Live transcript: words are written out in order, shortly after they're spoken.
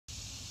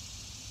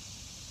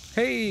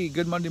Hey,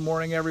 good Monday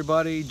morning,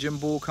 everybody. Jim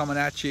Bull coming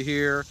at you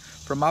here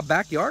from my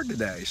backyard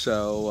today.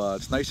 So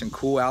it's nice and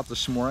cool out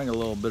this morning, a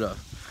little bit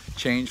of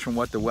change from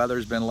what the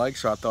weather's been like.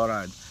 So I thought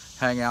I'd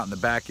hang out in the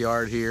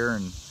backyard here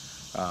and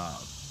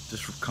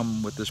just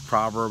come with this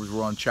Proverbs.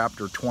 We're on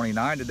chapter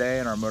 29 today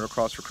in our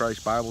Motocross for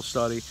Christ Bible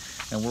study,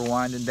 and we're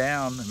winding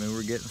down. I mean,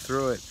 we're getting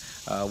through it.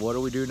 What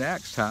do we do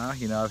next, huh?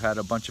 You know, I've had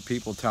a bunch of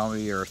people tell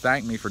me or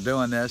thank me for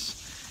doing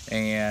this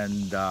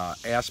and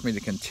ask me to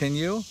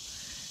continue.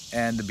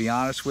 And to be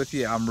honest with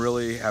you, I'm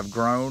really have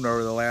grown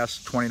over the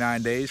last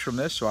 29 days from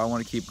this, so I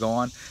want to keep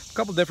going. A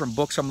couple different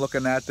books I'm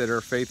looking at that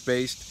are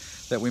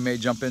faith-based that we may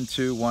jump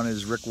into. One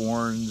is Rick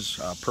Warren's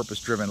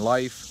Purpose-Driven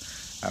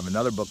Life. I have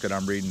another book that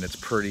I'm reading that's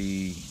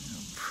pretty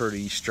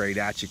straight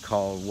at you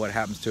called What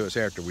Happens to Us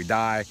After We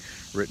Die,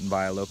 written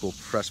by a local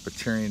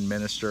Presbyterian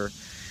minister.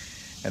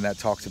 And that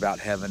talks about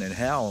heaven and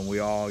hell. And we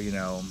all, you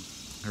know,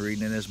 are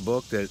reading in this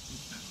book that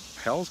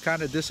hell's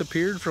kind of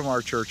disappeared from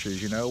our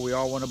churches. You know, we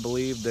all want to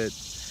believe that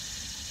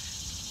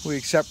we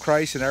accept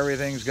Christ and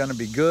everything's going to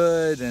be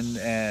good,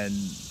 and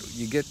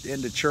you get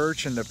into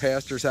church and the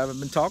pastors haven't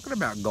been talking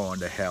about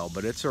going to hell,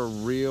 but it's a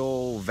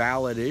real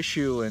valid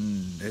issue,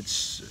 and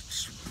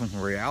it's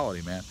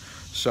reality, man.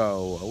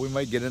 So we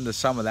might get into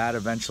some of that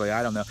eventually,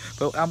 I don't know.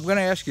 But I'm going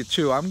to ask you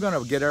too, I'm going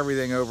to get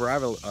everything over. I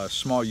have a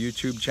small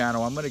YouTube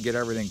channel. I'm going to get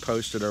everything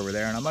posted over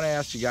there, and I'm going to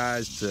ask you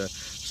guys to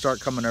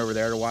start coming over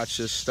there to watch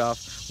this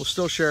stuff. We'll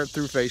still share it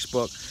through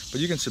Facebook, but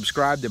you can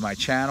subscribe to my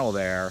channel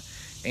there,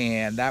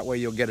 and that way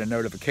you'll get a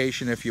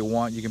notification if you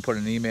want. You can put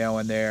an email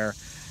in there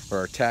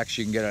or a text.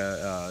 You can get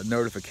a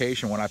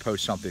notification when I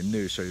post something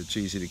new, so it's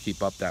easy to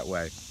keep up that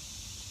way.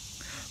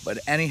 But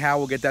anyhow,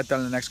 we'll get that done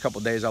in the next couple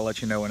of days. I'll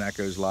let you know when that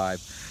goes live.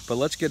 But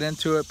let's get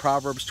into it.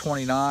 Proverbs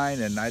 29,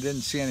 and I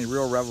didn't see any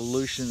real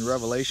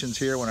revelations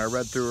here when I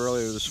read through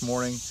earlier this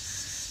morning,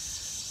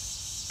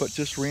 but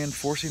just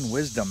reinforcing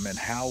wisdom and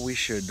how we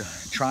should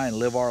try and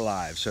live our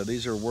lives. So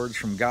these are words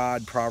from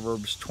God,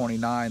 Proverbs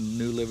 29,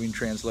 New Living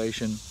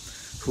Translation.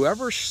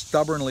 Whoever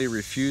stubbornly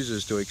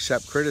refuses to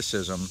accept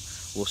criticism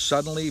will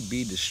suddenly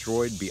be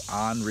destroyed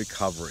beyond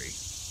recovery.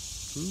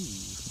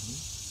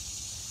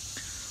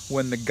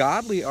 When the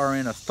godly are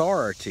in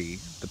authority,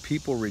 the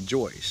people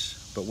rejoice,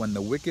 but when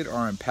the wicked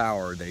are in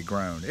power, they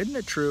groan. Isn't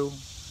it true?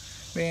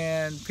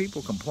 Man,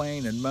 people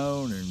complain and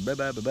moan and blah,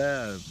 blah, blah,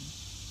 blah.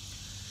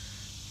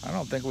 I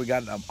don't think we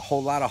got a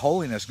whole lot of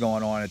holiness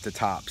going on at the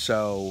top,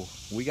 so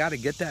we got to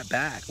get that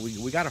back.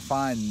 We got to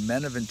find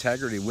men of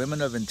integrity,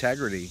 women of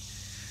integrity.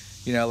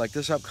 You know, like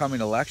this upcoming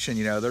election,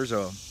 you know,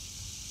 I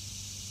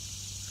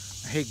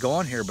hate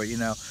going here, but, you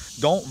know,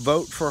 don't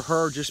vote for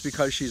her just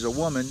because she's a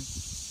woman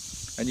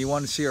and you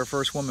want to see our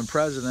first woman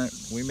president.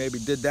 We maybe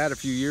did that a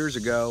few years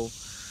ago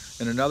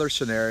in another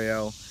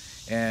scenario,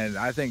 and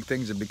I think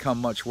things have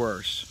become much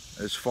worse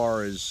as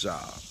far as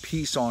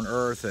peace on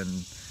earth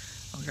and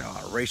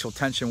racial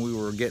tension we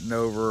were getting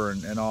over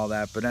and all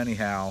that. But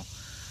anyhow,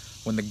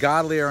 when the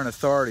godly are in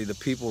authority, the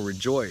people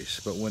rejoice,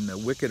 but when the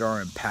wicked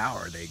are in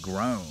power, they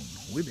groan.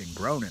 We've been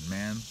groaning,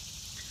 man.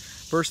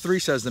 Verse 3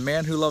 says, the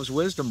man who loves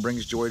wisdom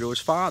brings joy to his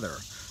father,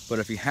 but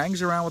if he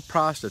hangs around with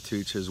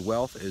prostitutes, his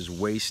wealth is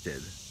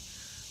wasted.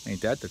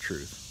 Ain't that the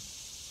truth?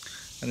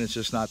 And it's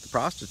just not the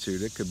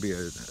prostitute. It could be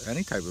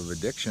any type of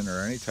addiction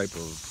or any type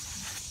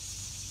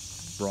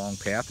of wrong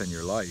path in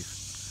your life.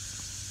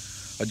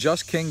 A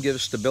just king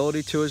gives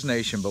stability to his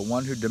nation, but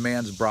one who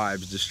demands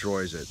bribes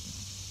destroys it.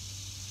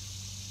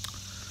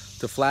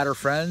 To flatter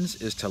friends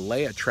is to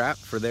lay a trap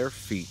for their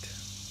feet.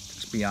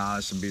 Just be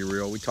honest and be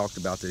real. We talked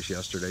about this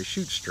yesterday.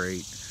 Shoot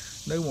straight.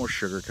 No more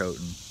sugarcoating.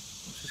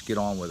 Let's just get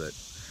on with it.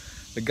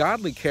 The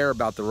godly care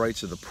about the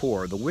rights of the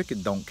poor. The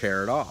wicked don't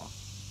care at all.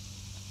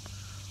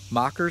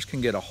 Mockers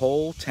can get a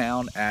whole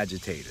town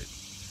agitated,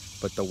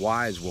 but the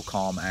wise will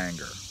calm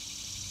anger.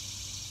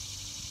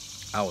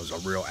 I was a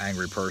real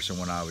angry person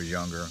when I was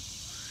younger,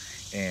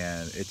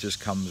 and it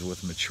just comes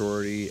with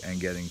maturity and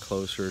getting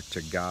closer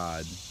to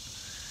God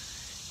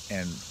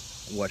and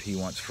what He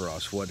wants for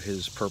us, what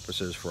His purpose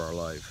is for our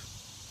life.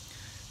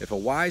 If a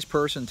wise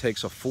person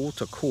takes a fool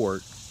to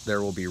court,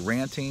 there will be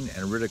ranting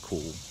and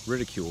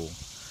ridicule,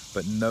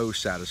 but no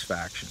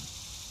satisfaction.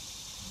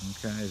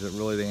 Okay, is it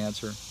really the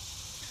answer?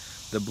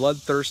 The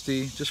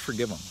bloodthirsty, just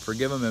forgive them.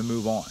 Forgive them and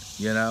move on.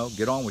 You know,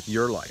 get on with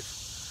your life.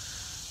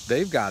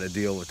 They've got to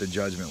deal with the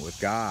judgment with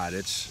God.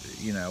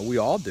 It's, you know, we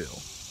all do.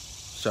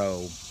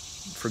 So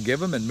forgive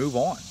them and move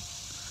on.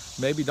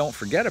 Maybe don't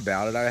forget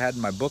about it. I had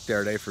in my book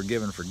there today,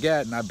 Forgive and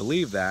Forget, and I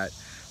believe that,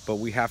 but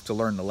we have to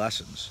learn the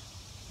lessons.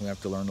 We have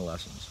to learn the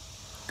lessons.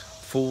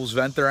 Fools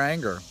vent their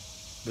anger,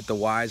 but the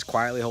wise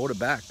quietly hold it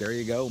back. There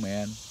you go,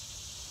 man.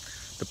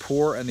 The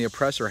poor and the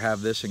oppressor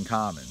have this in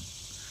common.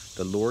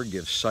 The Lord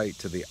gives sight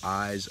to the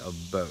eyes of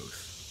both.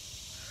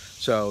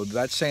 So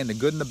that's saying the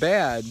good and the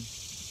bad.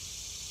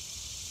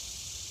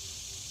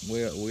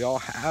 We all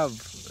have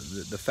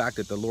the fact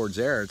that the Lord's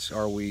there. It's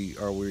are we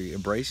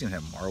embracing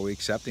Him? Are we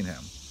accepting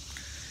Him?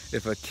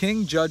 If a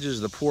king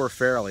judges the poor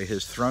fairly,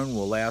 his throne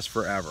will last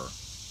forever.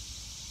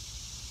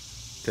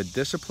 To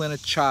discipline a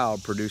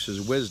child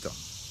produces wisdom,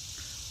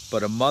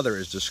 but a mother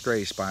is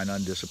disgraced by an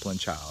undisciplined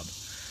child.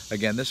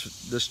 Again,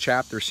 this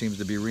chapter seems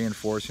to be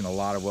reinforcing a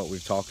lot of what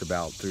we've talked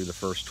about through the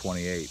first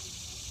 28.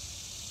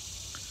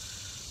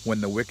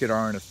 When the wicked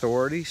are in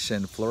authority,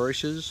 sin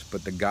flourishes,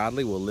 but the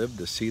godly will live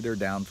to see their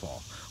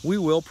downfall. We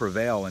will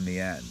prevail in the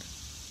end.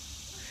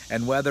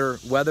 And whether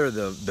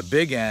the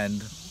big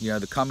end,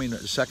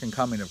 the second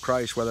coming of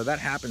Christ, whether that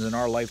happens in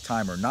our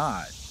lifetime or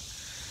not,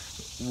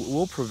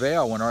 we'll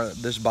prevail when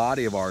this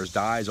body of ours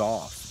dies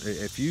off.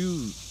 If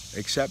you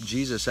accept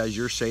Jesus as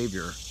your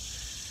Savior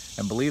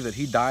and believe that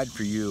He died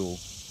for you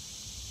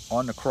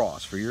on the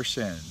cross for your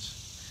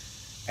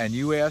sins, and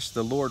you ask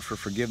the Lord for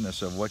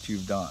forgiveness of what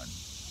you've done,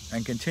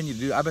 and continue to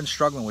do. I've been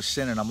struggling with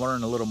sin, and I'm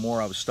learning a little more.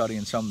 I was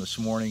studying some this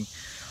morning.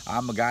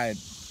 I'm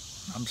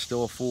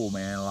still a fool,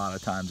 man, a lot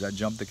of times. I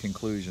jump to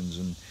conclusions,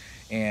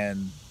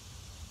 and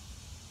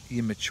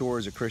you mature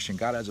as a Christian.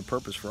 God has a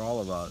purpose for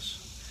all of us.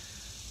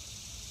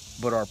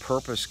 But our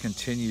purpose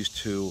continues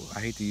to,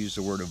 I hate to use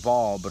the word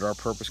evolve, but our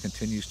purpose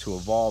continues to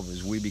evolve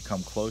as we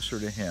become closer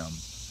to Him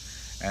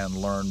and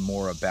learn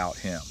more about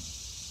Him.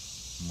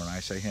 When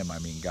I say Him, I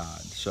mean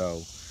God.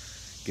 So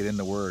get in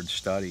the Word,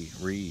 study,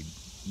 read,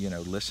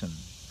 listen.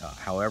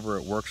 However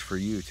it works for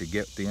you to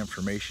get the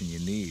information you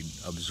need,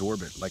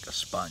 absorb it like a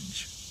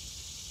sponge.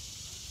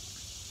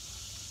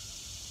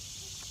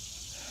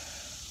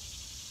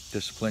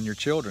 Discipline your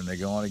children. They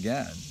go on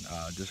again.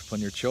 Discipline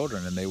your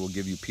children, and they will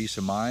give you peace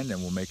of mind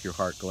and will make your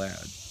heart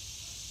glad.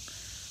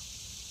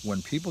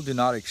 When people do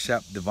not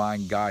accept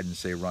divine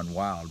guidance, they run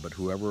wild, but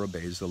whoever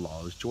obeys the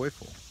law is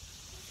joyful.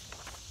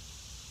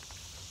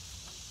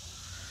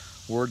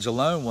 Words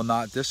alone will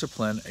not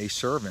discipline a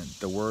servant.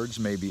 The words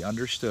may be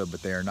understood,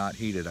 but they are not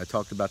heeded. I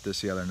talked about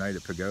this the other night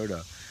at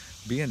Pagoda.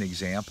 Be an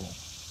example.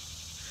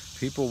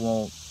 People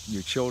won't,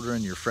 your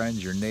children, your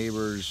friends, your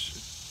neighbors,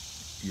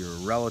 your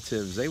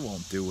relatives, they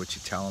won't do what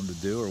you tell them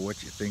to do or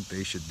what you think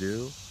they should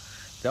do.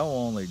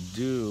 They'll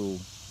do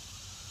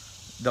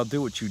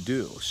what you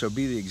do. So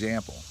be the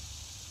example.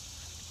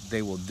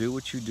 They will do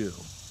what you do.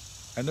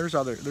 And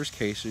there's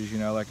cases,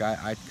 like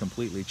I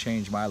completely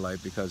changed my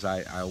life because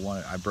I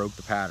broke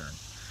the pattern.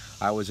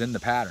 I was in the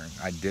pattern.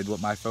 I did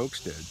what my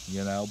folks did,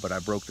 but I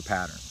broke the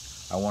pattern.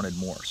 I wanted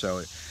more. So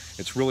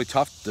it's really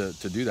tough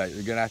to do that.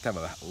 You're gonna have to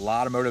have a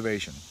lot of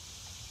motivation.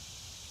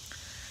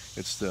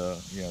 It's the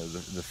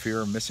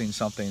fear of missing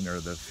something, or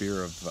the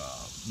fear of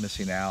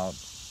missing out,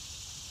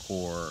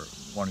 or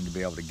wanting to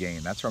be able to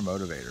gain. That's our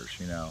motivators.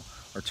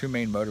 Our two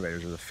main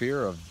motivators are the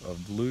fear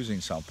of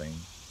losing something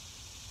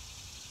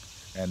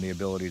and the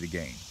ability to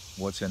gain.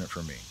 What's in it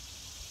for me?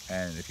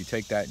 And if you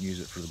take that and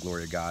use it for the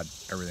glory of God,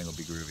 everything will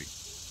be groovy.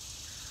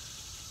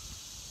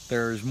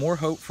 There's more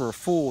hope for a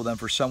fool than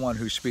for someone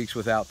who speaks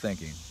without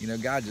thinking.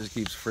 God just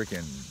keeps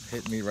freaking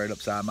hitting me right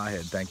upside my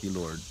head. Thank you,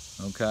 Lord.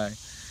 Okay?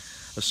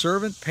 A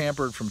servant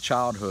pampered from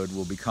childhood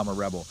will become a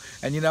rebel.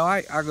 And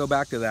I go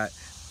back to that.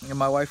 And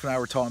my wife and I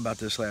were talking about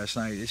this last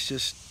night.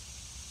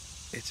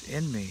 It's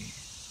in me.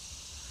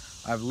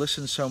 I've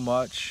listened so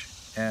much,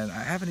 and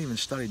I haven't even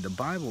studied the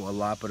Bible a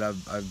lot, but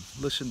I've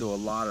listened to a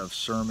lot of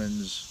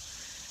sermons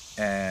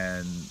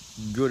and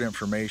good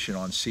information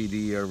on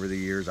CD over the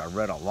years. I've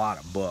read a lot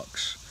of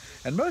books,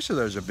 and most of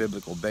those are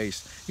biblical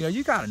based.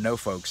 You got to know,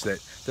 folks,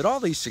 that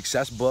all these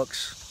success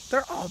books,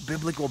 they're all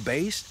biblical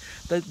based.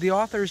 The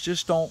authors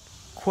just don't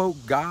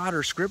quote God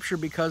or Scripture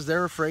because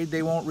they're afraid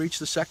they won't reach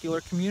the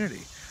secular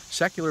community.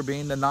 Secular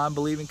being the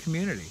non-believing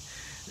community.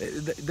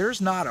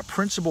 There's not a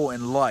principle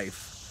in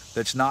life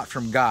that's not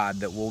from God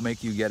that will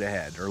make you get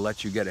ahead or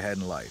let you get ahead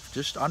in life.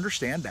 Just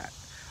understand that.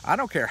 I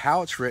don't care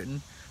how it's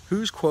written,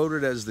 who's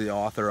quoted as the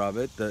author of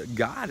it.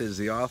 God is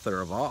the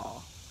author of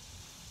all.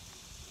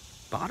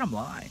 Bottom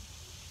line.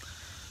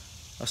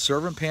 A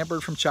servant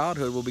pampered from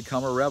childhood will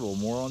become a rebel,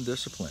 more on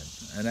discipline.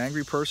 An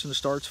angry person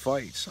starts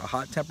fights. A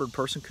hot-tempered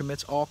person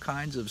commits all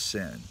kinds of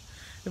sin.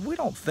 If we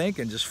don't think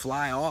and just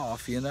fly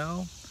off,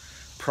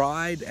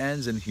 pride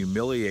ends in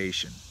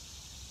humiliation,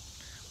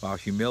 while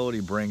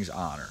humility brings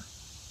honor.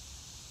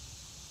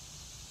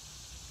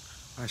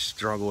 I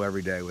struggle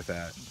every day with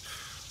that.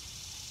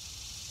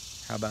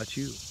 How about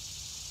you?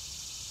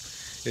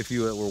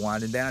 We're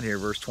winding down here,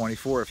 verse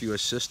 24, if you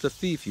assist a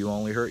thief, you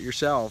only hurt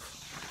yourself.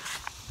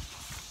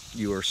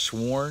 You are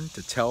sworn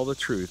to tell the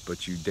truth,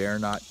 but you dare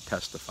not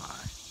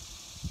testify.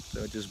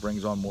 So it just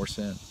brings on more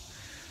sin.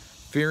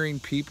 Fearing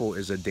people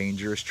is a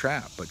dangerous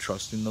trap, but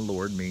trusting the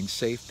Lord means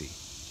safety.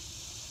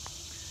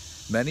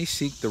 Many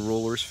seek the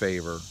ruler's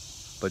favor,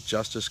 but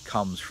justice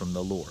comes from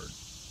the Lord.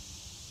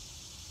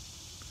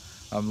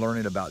 I'm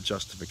learning about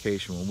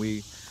justification. When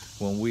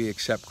we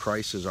accept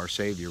Christ as our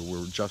Savior,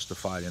 we're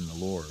justified in the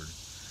Lord,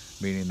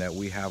 meaning that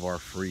we have our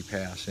free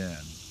pass in,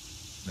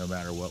 no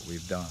matter what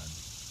we've done.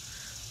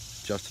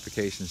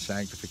 Justification,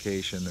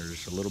 sanctification,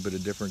 there's a little bit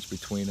of difference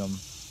between them.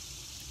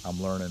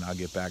 I'm learning. I'll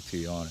get back to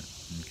you on it,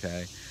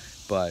 okay?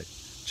 But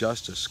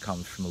justice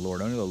comes from the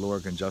Lord. Only the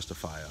Lord can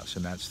justify us,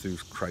 and that's through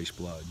Christ's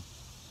blood.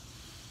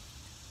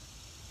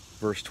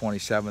 Verse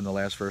 27, the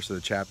last verse of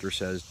the chapter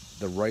says,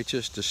 the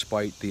righteous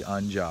despite the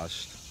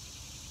unjust,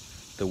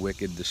 the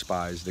wicked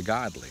despise the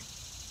godly.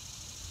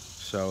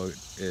 So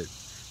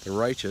the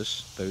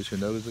righteous, those who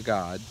know the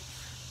God,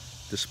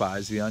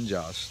 despise the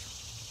unjust.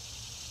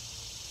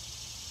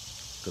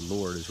 The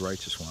Lord is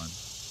righteous one.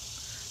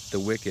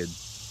 The wicked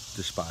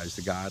despise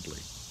the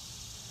godly.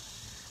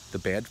 The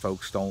bad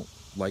folks don't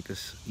like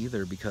us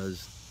either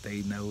because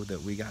they know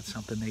that we got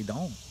something they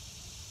don't.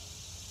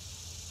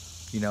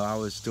 You know, I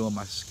was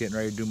getting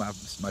ready to do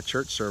my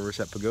church service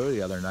at Pagoda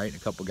the other night,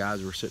 and a couple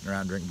guys were sitting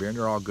around drinking beer, and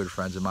they're all good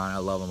friends of mine. I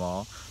love them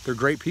all. They're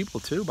great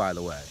people too, by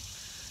the way.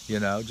 You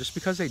know, just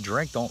because they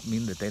drink don't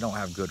mean that they don't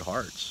have good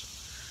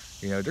hearts.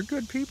 You know, they're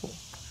good people.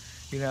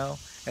 You know,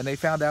 and they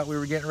found out we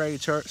were getting ready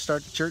to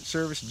start the church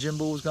service. Jim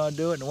Bull was going to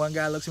do it, and one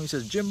guy looks at me and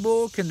says, "Jim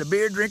Bull, can the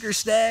beer drinkers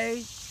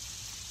stay?"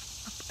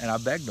 And I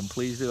begged him,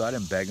 please do. I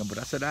didn't beg him, but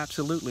I said,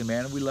 absolutely,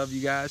 man. We love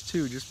you guys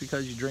too. Just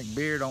because you drink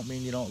beer don't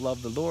mean you don't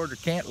love the Lord or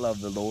can't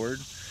love the Lord.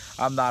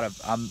 I'm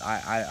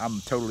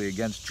totally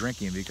against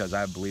drinking because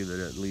I believe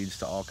that it leads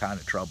to all kind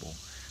of trouble,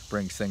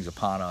 brings things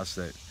upon us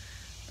that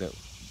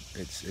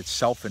it's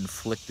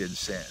self-inflicted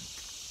sin.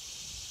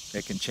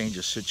 It can change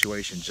a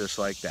situation just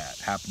like that.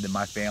 Happened in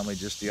my family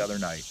just the other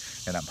night,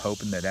 and I'm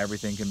hoping that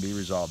everything can be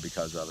resolved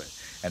because of it.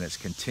 And it's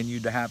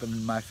continued to happen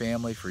in my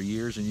family for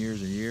years and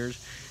years and years.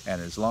 And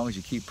as long as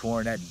you keep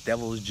pouring that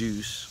devil's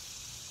juice,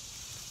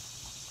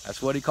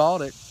 that's what he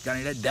called it. Got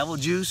any of that devil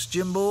juice,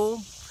 Jim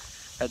Bull?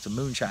 That's some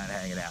moonshine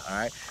hanging out, all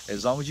right?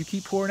 As long as you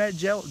keep pouring that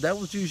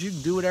devil's juice, you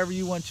can do whatever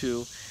you want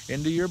to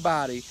into your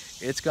body.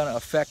 It's going to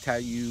affect how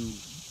you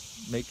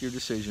make your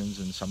decisions,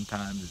 and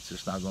sometimes it's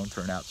just not going to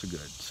turn out so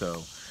good.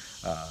 So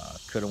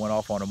could have went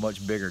off on a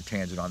much bigger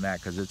tangent on that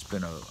because it's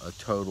been a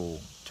total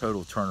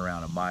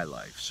turnaround in my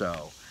life.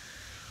 So,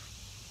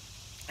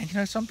 and you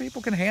know, some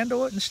people can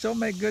handle it and still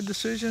make good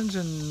decisions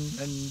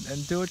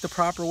and do it the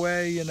proper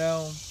way. You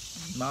know,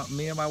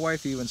 me and my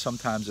wife, even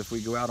sometimes if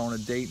we go out on a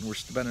date and we're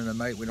spending the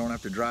night, we don't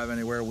have to drive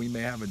anywhere. We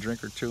may have a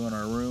drink or two in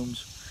our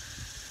rooms,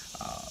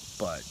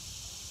 but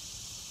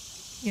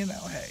you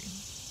know, hey,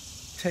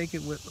 take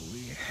it with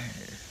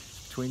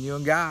between you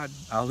and God.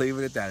 I'll leave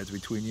it at that. It's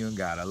between you and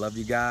God. I love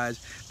you guys.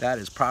 That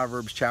is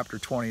Proverbs chapter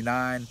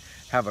 29.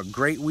 Have a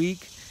great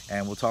week,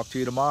 and we'll talk to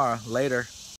you tomorrow. Later.